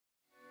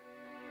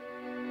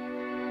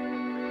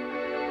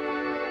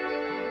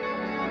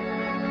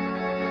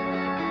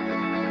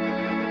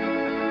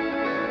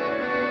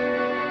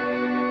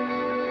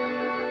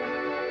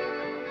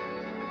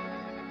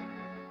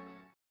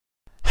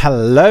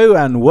Hello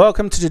and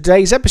welcome to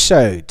today's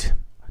episode.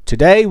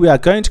 Today we are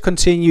going to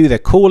continue the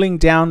cooling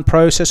down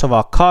process of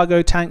our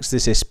cargo tanks.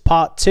 This is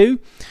part 2,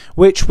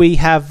 which we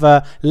have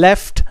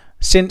left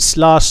since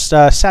last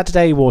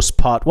Saturday was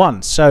part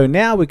 1. So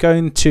now we're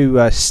going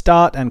to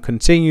start and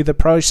continue the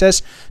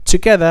process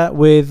together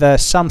with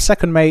some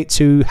second mates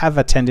who have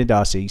attended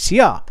our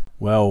CCR.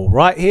 Well,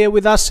 right here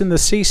with us in the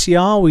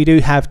CCR, we do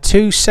have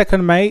two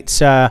second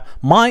mates,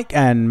 Mike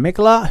and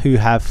Mikola, who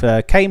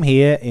have came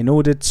here in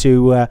order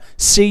to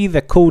see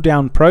the cool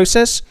down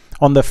process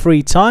on the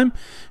free time.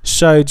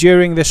 So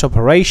during this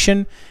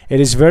operation, it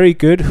is very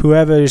good,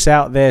 whoever is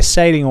out there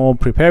sailing or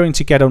preparing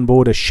to get on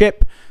board a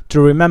ship, to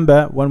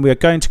remember when we are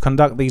going to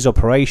conduct these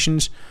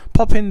operations,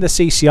 pop in the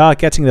CCR,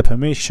 getting the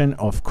permission,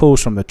 of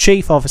course, from the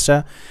chief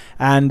officer,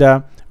 and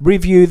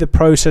review the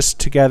process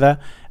together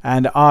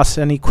and ask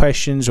any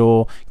questions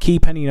or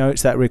keep any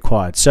notes that are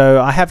required.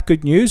 So I have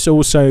good news.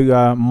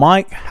 Also,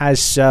 Mike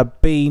has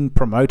been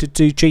promoted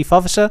to chief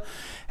officer,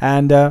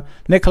 and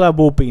Nicola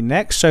will be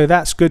next. So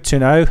that's good to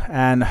know,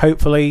 and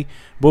hopefully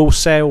we'll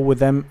sail with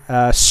them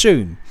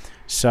soon.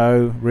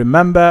 So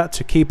remember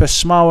to keep a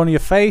smile on your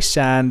face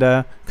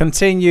and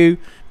continue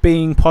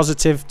being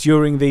positive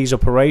during these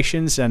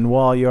operations and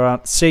while you're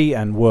at sea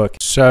and working.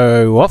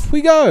 So off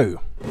we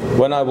go.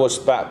 When I was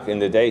back in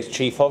the days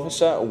chief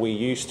officer, we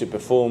used to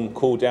perform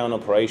cool down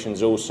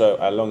operations also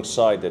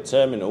alongside the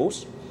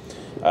terminals.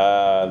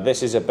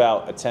 This is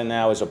about a 10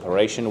 hours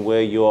operation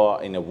where you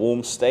are in a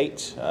warm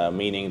state,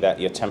 meaning that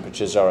your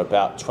temperatures are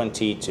about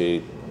 20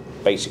 to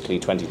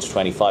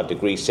 25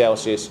 degrees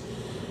Celsius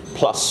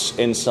plus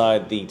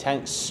inside the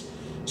tanks.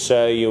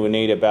 So you will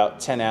need about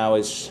 10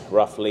 hours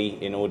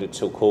roughly in order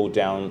to cool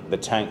down the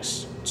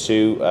tanks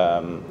to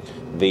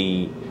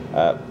the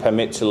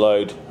permit to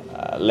load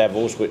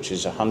levels, which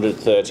is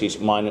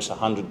minus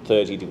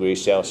 130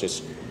 degrees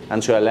Celsius,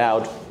 and to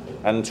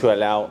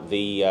allow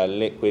the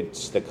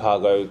liquids, the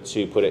cargo,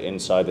 to put it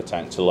inside the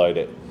tank to load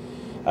it.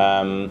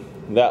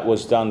 That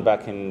was done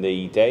back in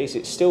the days.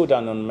 It's still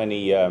done on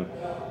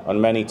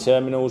many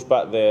terminals,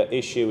 but the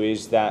issue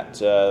is that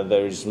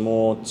there is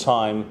more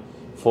time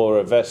for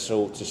a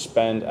vessel to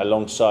spend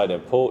alongside a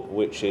port,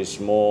 which is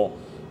more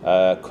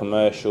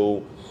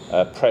commercial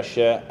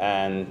pressure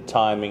and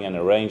timing and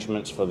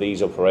arrangements for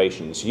these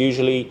operations.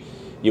 Usually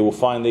you will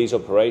find these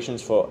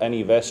operations for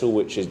any vessel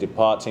which is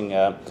departing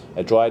a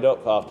dry dock.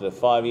 After the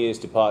 5 years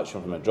departure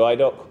from a dry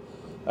dock,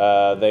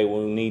 they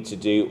will need to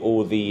do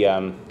all the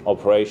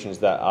operations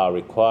that are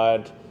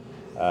required,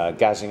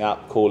 gassing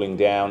up, cooling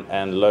down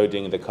and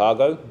loading the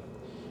cargo.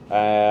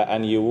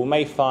 And you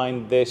may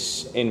find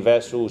this in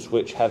vessels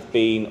which have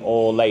been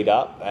all laid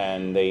up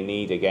and they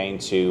need again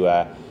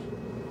to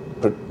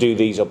do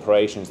these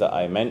operations that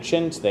I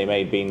mentioned. They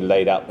may have been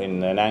laid up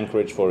in an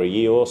anchorage for a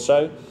year or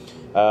so,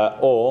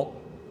 or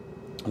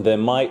there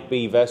might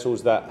be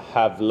vessels that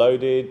have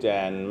loaded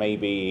and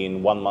maybe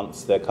in 1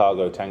 month their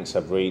cargo tanks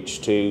have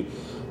reached to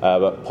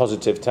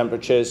positive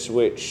temperatures,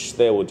 which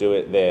they will do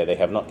it there. They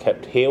have not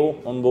kept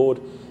heel on board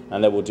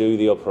and they will do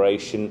the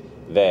operation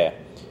there.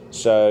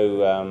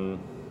 So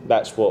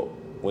that's what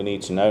we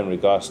need to know in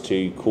regards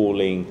to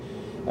cooling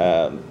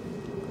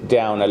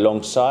down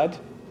alongside.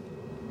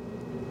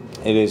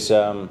 It is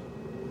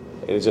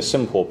a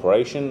simple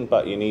operation,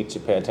 but you need to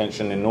pay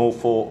attention in all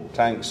 4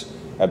 tanks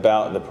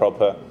about the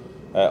proper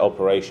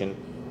operation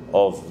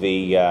of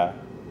the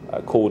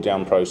cool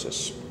down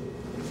process.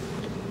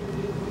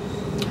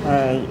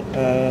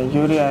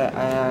 Yuri,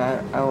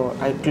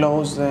 I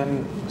closed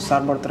the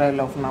starboard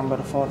rail of number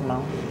 4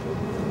 now.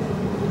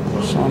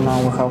 So now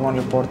we have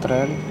only port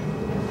rail.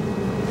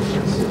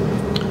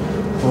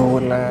 We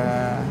will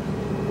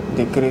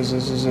decrease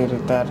easy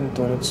return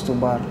to reach 2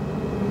 bar.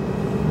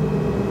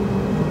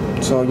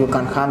 So you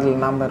can handle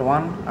number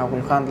 1, I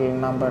will handle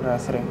number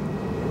 3.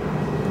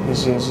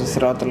 This is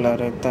throttle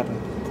return.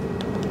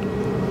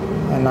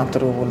 And after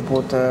we will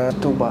put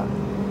 2 bar.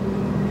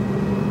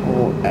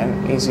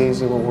 And easy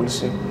we will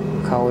see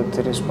how it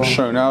responds.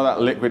 So now that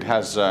liquid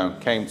has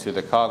came to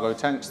the cargo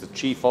tanks, the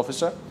chief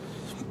officer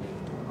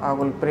I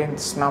will print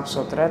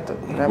snapshot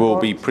report. We'll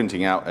be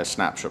printing out a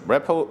snapshot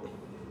report.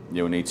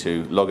 You'll need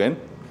to log in.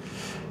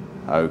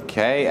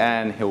 Okay,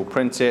 and he'll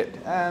print it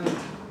and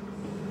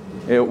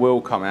it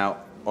will come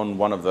out on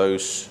one of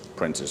those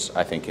printers.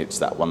 I think it's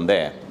that one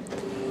there.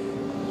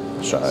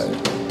 So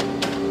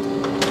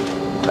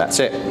that's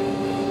it.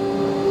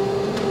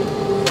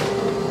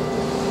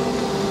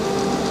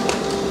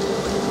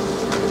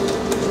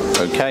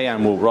 Okay,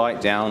 and we'll write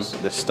down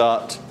the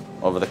start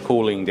of the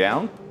cooling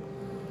down.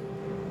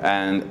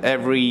 And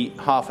every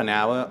half an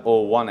hour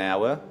or 1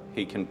 hour,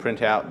 he can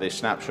print out the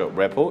snapshot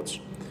reports,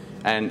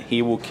 and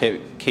he will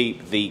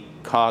keep the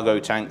cargo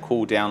tank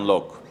cool down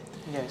log.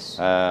 Yes.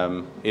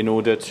 In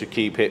order to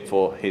keep it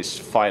for his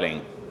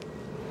filing.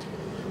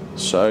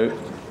 So.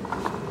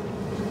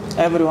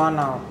 Every 1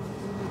 hour.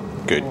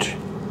 Good.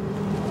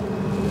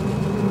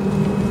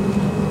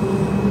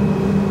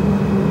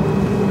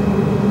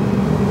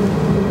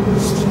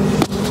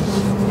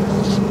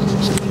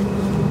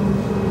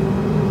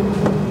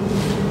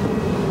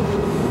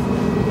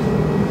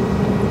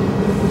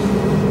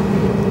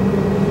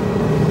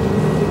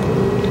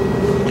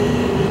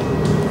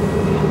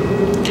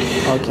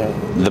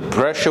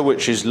 pressure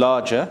which is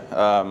larger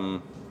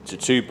to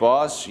 2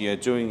 bars,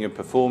 you're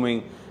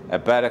performing a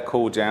better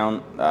cool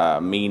down,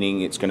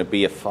 meaning it's going to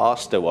be a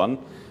faster one,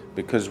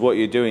 because what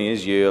you're doing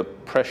is you're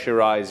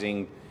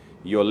pressurizing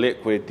your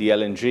liquid, the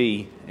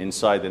LNG,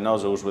 inside the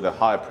nozzles with a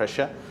higher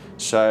pressure.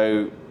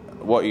 So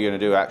what you're going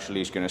to do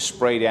actually is going to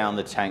spray down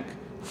the tank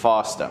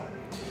faster.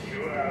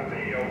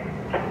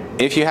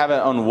 If you have it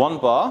on 1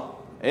 bar,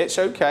 it's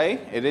okay,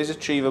 it is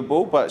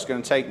achievable, but it's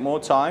going to take more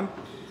time,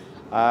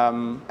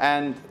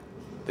 and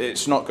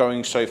it's not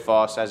going so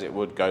fast as it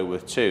would go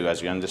with 2,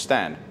 as you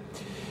understand.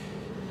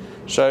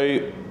 So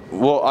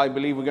what I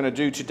believe we're going to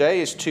do today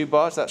is 2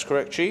 bars, that's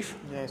correct, Chief?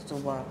 Yes, 2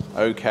 bar.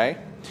 Okay.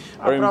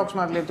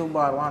 Approximately 2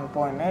 bar,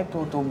 1.8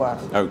 to 2 bar.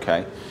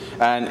 Okay.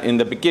 And in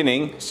the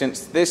beginning,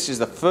 since this is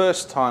the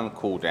first time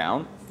cool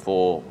down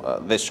for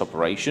this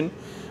operation,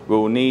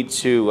 we'll need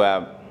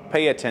to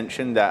pay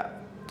attention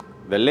that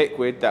the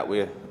liquid that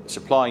we're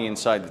supplying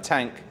inside the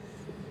tank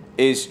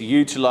is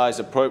utilized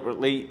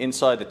appropriately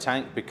inside the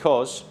tank,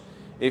 because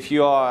if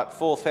you are at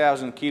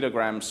 4,000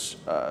 kilograms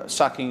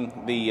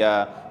sucking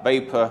the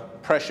vapor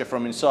pressure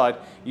from inside,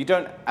 you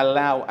don't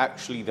allow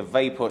actually the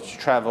vapor to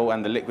travel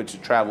and the liquid to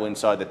travel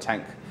inside the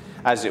tank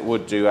as it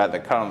would do at the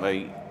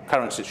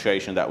current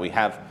situation that we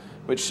have,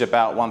 which is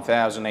about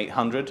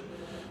 1,800.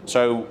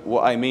 So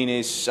what I mean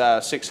is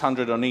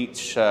 600 on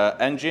each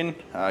engine,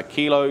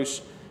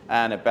 kilos,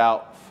 and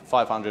about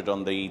 500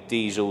 on the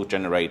diesel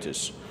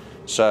generators.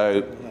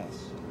 So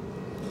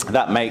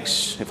that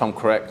makes, if I'm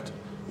correct,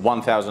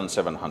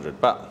 1,700.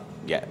 But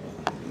yeah,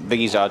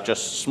 these are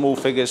just small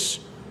figures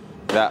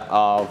that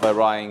are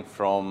varying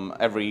from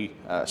every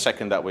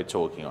second that we're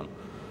talking on.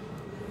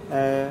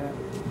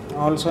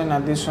 Also, in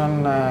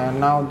addition,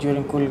 now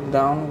during cooling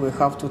down, we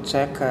have to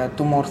check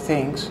 2 more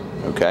things.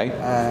 Okay.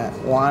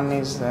 One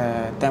is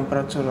the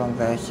temperature of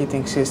the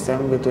heating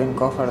system between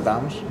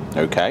cofferdams.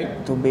 Okay.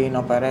 To be in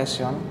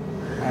operation,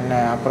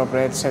 and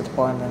appropriate set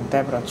point and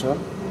temperature.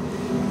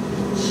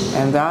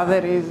 And the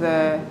other is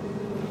the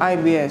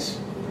IBS.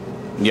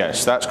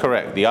 Yes, that's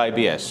correct, the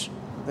IBS.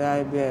 The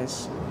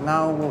IBS.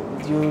 Now,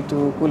 due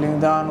to cooling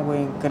down, we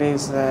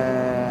increase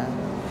the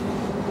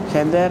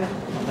header,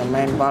 the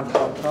main valve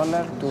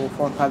controller, to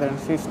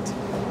 450.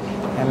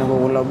 And we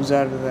will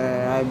observe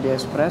the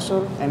IBS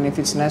pressure, and if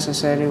it's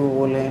necessary, we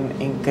will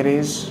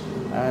increase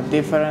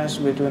difference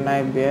between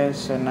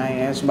IBS and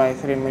IS by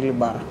 3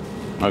 millibar.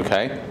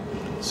 Okay.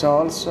 So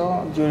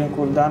also, during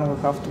cool down, we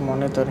have to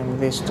monitor in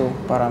these 2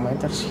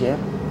 parameters here,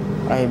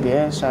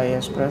 IBS,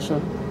 IS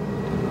pressure.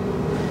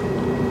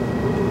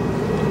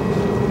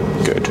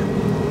 Good.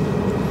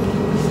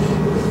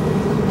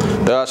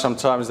 There are some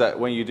times that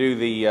when you do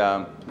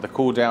the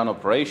cool down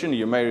operation,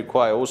 you may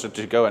require also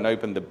to go and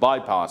open the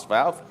bypass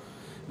valve,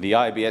 the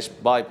IBS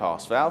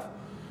bypass valve,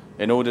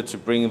 in order to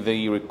bring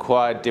the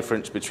required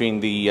difference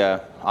between the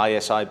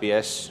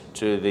IS-IBS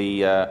to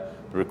the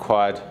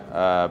required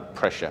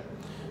pressure.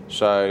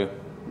 So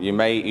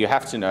you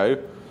have to know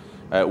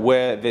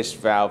where this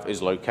valve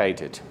is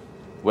located,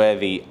 where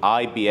the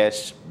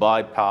IBS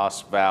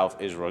bypass valve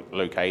is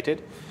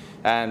located.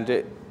 And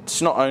it's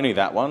not only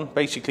that one,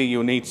 basically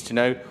you'll need to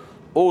know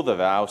all the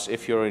valves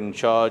if you're in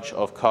charge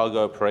of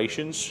cargo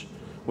operations,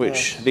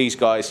 which these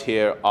guys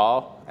here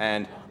are,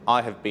 and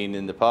I have been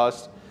in the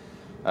past.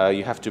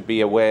 You have to be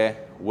aware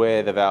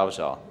where the valves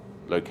are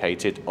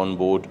located on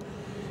board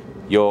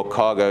your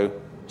cargo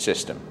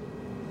system.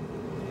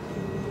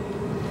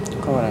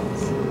 Correct.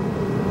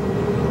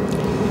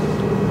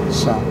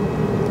 So.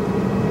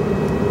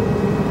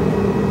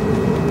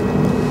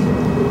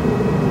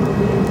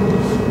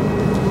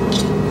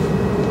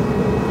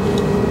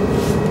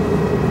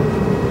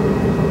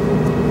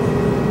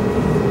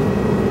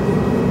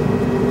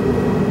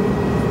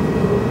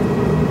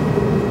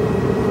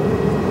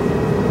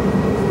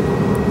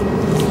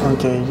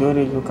 Okay,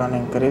 Yuri, you can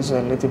increase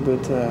a little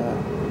bit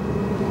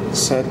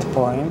set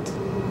point.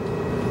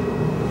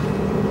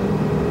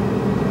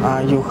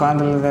 You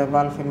handle the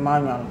valve in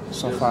manual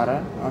so far,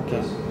 eh?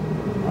 Okay.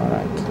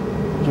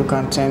 Alright. You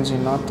can change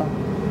in auto.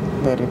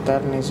 The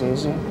return is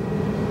easy.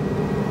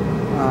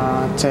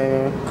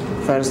 Check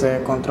first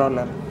the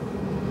controller.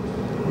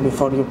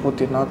 Before you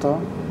put in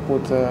auto,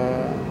 put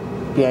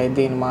PID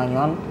in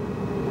manual.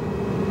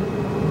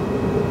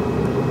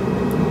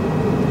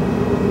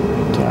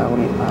 Okay, I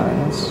will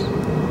arrange.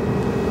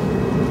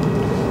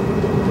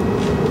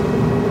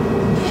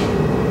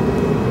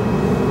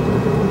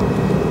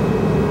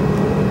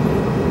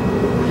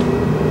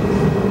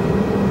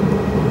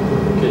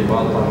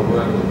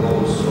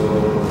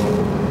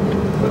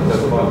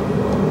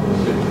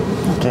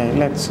 Okay,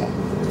 let's see.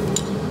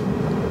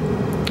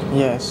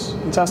 Yes,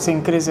 just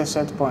increase the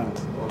set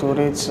point to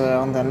reach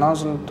on the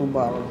nozzle 2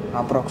 bar,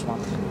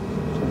 approximately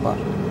 2 bar.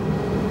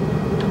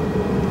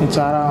 It's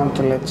around,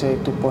 let's say,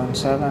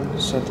 2.7,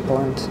 set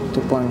point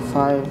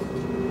 2.5.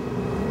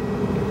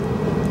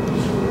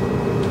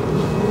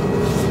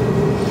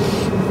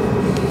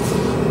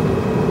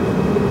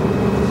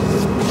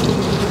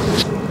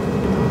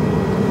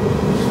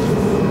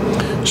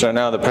 So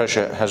now the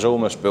pressure has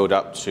almost built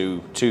up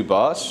to 2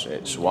 bars.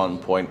 It's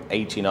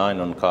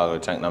 1.89 on cargo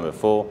tank number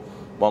 4,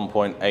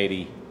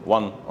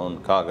 1.81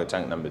 on cargo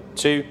tank number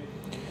 2.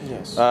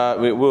 Yes.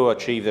 We will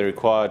achieve the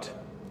required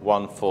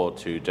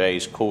 142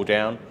 days cool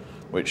down,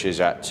 which is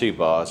at 2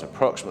 bars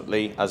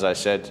approximately. As I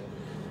said,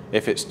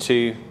 if it's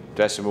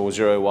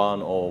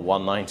 2.01 or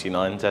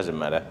 199, doesn't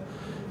matter.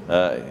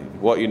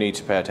 What you need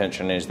to pay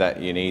attention is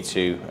that you need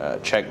to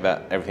check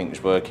that everything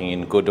is working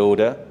in good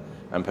order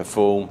and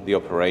perform the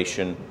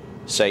operation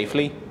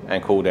safely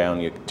and cool down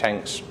your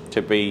tanks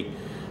to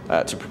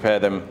prepare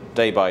them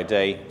day by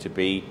day to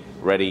be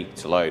ready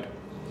to load.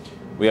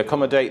 We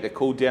accommodate the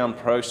cool down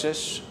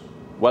process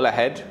well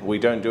ahead. We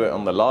don't do it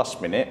on the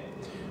last minute,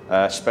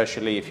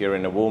 especially if you're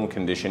in a warm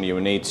condition. You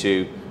will need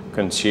to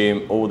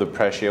consume all the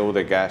pressure, all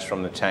the gas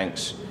from the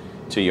tanks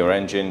to your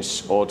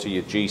engines or to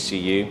your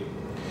GCU,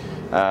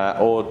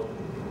 or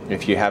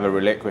if you have a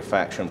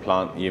reliquefaction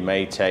plant, you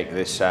may take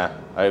this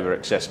over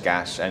excess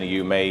gas and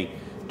you may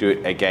do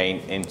it again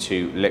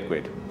into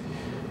liquid.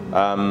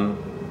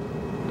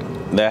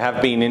 There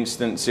have been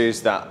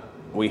instances that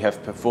we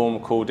have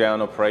performed cool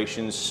down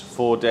operations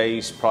 4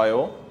 days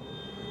prior,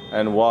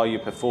 and while you're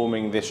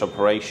performing this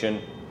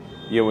operation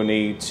you will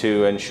need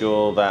to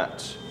ensure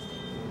that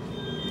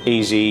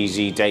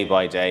easy day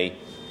by day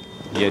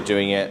you're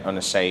doing it on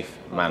a safe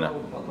manner.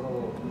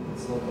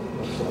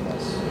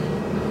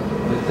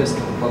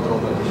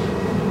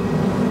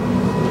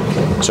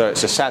 So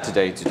it's a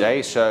Saturday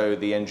today, so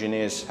the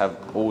engineers have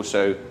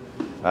also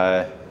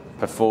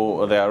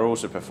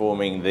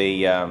performing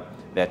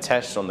their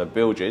tests on the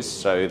bilges,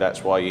 so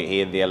that's why you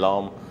hear the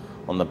alarm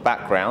on the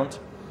background.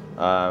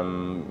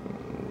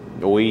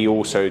 We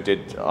also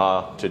did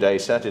our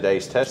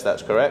Saturday's test,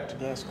 that's correct?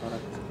 Yes,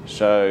 correct.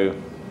 So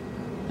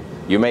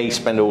you may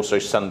spend also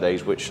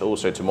Sundays, which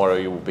also tomorrow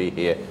you will be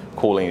here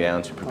cooling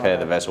down to prepare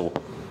the vessel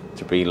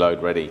to be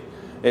load ready.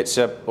 It's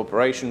an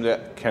operation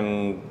that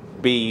can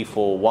be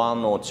for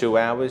 1 or 2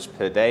 hours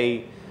per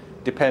day,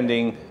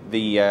 depending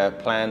the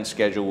plan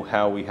schedule,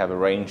 how we have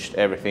arranged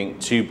everything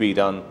to be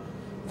done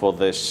for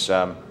this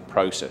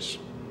process.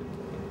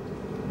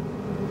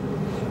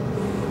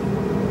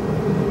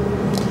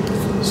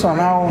 So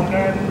now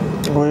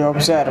we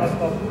observe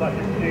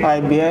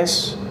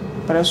IBS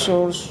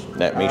pressures.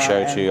 Let me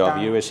show to our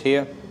viewers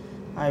here.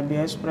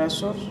 IBS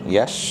pressures.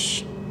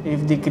 Yes.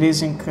 If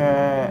decreasing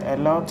a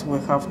lot, we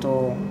have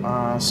to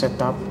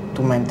set up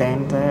to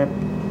maintain the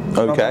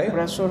proper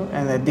pressure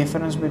and the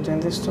difference between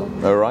these two.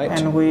 All right.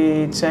 And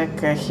we check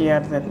here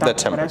the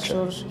temperature.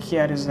 pressures.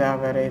 Here is the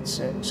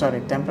average,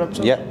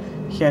 temperature. Yeah.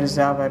 Here is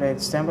the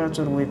average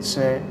temperature, which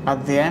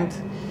at the end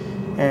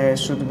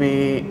should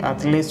be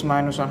at least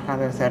minus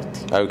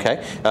 130.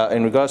 Okay.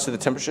 In regards to the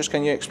temperatures,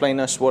 can you explain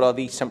us what are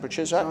these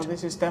temperatures at? So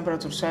this is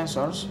temperature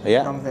sensors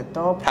from the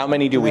top. How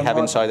many do we have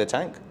inside the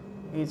tank?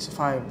 It's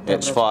 5.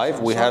 It's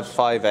 5. We have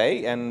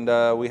 5A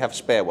and we have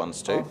spare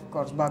ones too. Of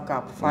course,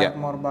 backup. 5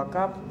 more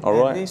backup. All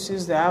right. This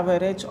is the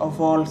average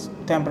of all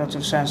temperature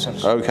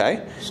sensors.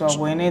 Okay. So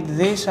we need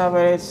this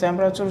average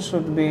temperature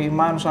should be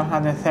minus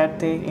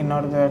 130 in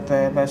order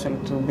the vessel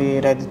to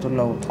be ready to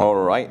load. All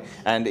right.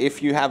 And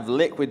if you have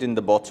liquid in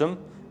the bottom,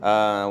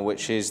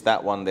 which is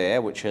that one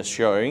there, which is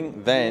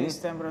showing, then these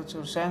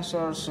temperature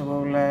sensors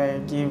will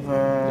give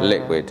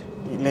liquid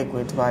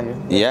value.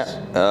 Yeah.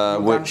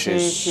 You which can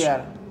see is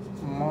here.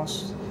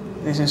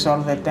 This is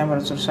all the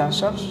temperature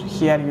sensors.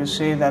 Here you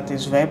see that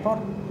is vapor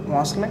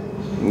mostly.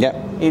 Yeah.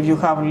 If you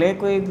have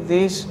liquid,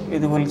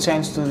 it will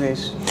change to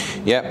this.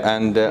 Yeah,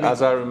 and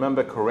as I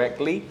remember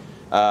correctly,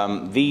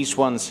 these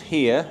ones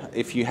here,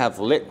 if you have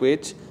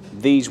liquid,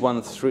 these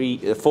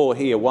 4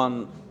 here,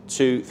 1,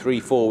 2, 3,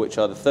 4, which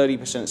are the 30%,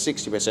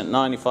 60%,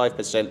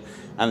 95%,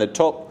 and the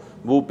top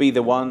will be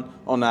the one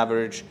on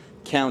average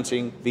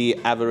counting the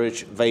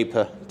average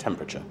vapor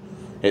temperature.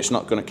 It's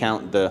not going to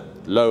count the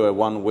lower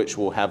one, which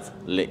will have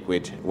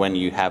liquid when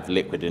you have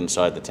liquid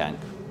inside the tank.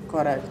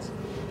 Correct.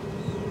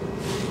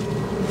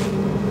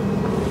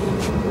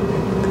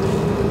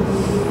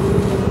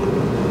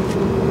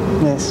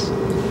 Yes.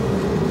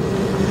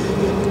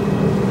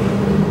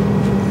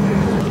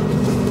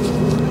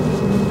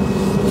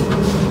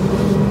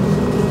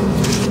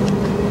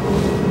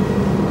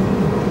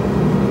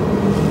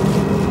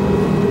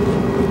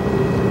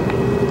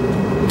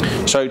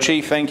 So,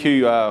 Chief, thank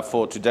you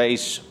for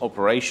today's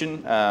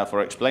operation,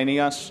 for explaining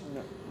us.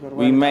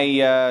 We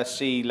may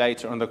see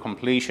later on the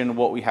completion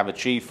what we have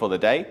achieved for the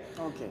day.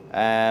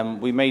 Okay.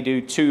 We may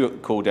do 2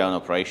 cool-down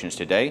operations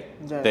today.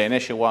 Yes. The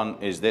initial one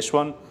is this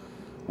one,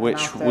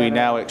 which we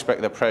now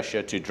expect the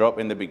pressure to drop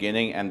in the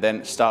beginning and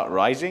then start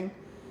rising.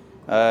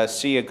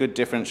 See a good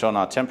difference on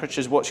our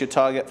temperatures. What's your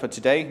target for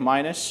today?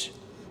 Minus?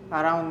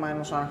 Around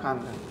minus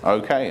 100.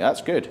 Okay,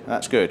 that's good.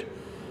 That's good.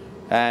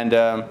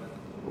 And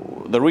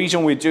the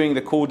reason we're doing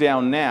the cool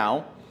down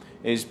now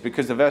is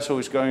because the vessel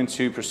is going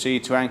to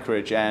proceed to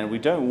anchorage, and we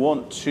don't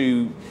want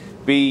to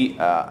be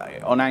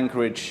on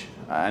anchorage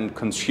and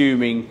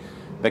consuming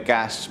the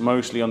gas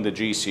mostly on the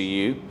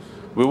GCU.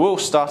 We will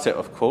start it,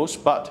 of course,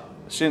 but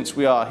since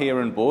we are here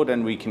on board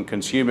and we can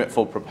consume it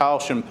for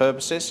propulsion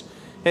purposes,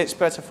 it's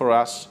better for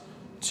us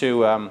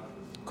to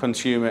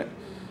consume it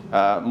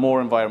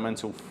more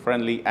environmental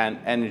friendly and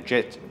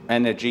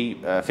energy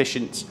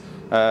efficient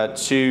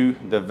to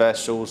the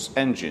vessel's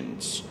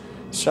engines.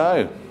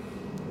 So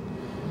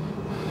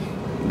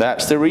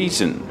that's the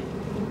reason.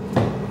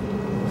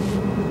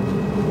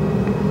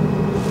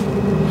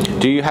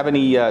 Do you have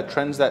any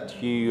trends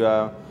that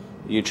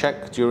you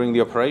check during the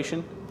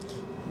operation?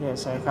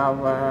 Yes, I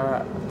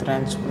have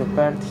trends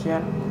prepared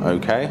here.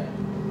 Okay.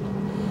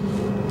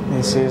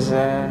 This is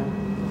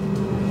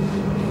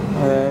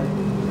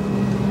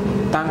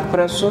tank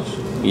pressure.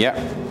 Yeah.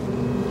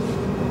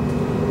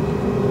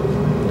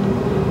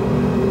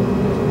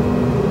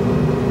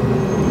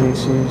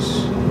 This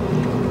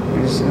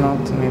is not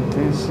need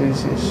this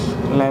is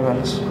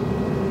levels.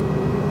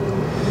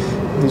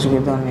 This we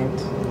don't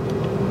need.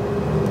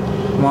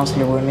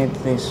 Mostly we need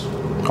this.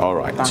 All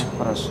right. Tank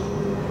pressure.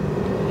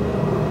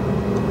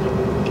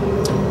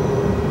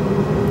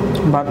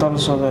 But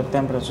also the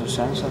temperature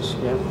sensors,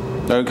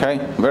 yeah. Okay,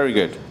 very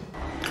good.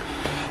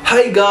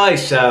 Hey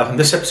guys,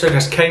 this episode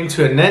has came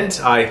to an end.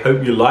 I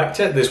hope you liked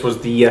it. This was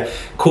the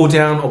cool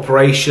down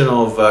operation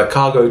of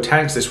cargo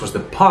tanks. This was the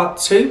part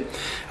 2,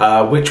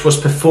 which was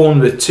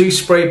performed with 2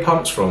 spray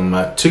pumps from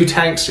 2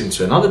 tanks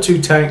into another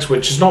 2 tanks,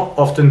 which is not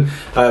often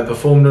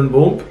performed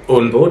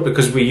on board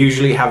because we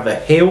usually have the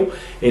heel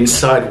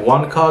inside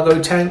 1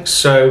 cargo tank.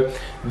 So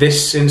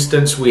this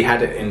instance we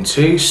had it in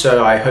 2,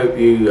 so I hope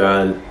you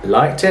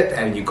liked it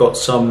and you got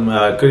some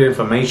good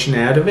information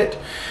out of it.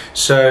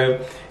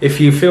 So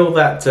if you feel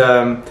that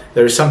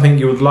there is something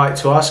you would like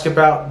to ask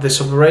about this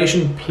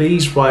operation,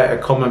 please write a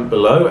comment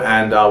below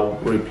and I'll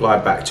reply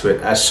back to it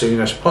as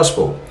soon as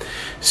possible.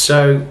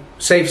 So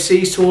safe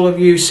seas to all of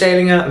you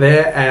sailing out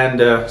there,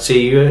 and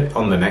see you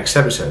on the next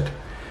episode.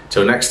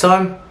 Till next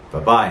time,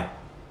 bye bye.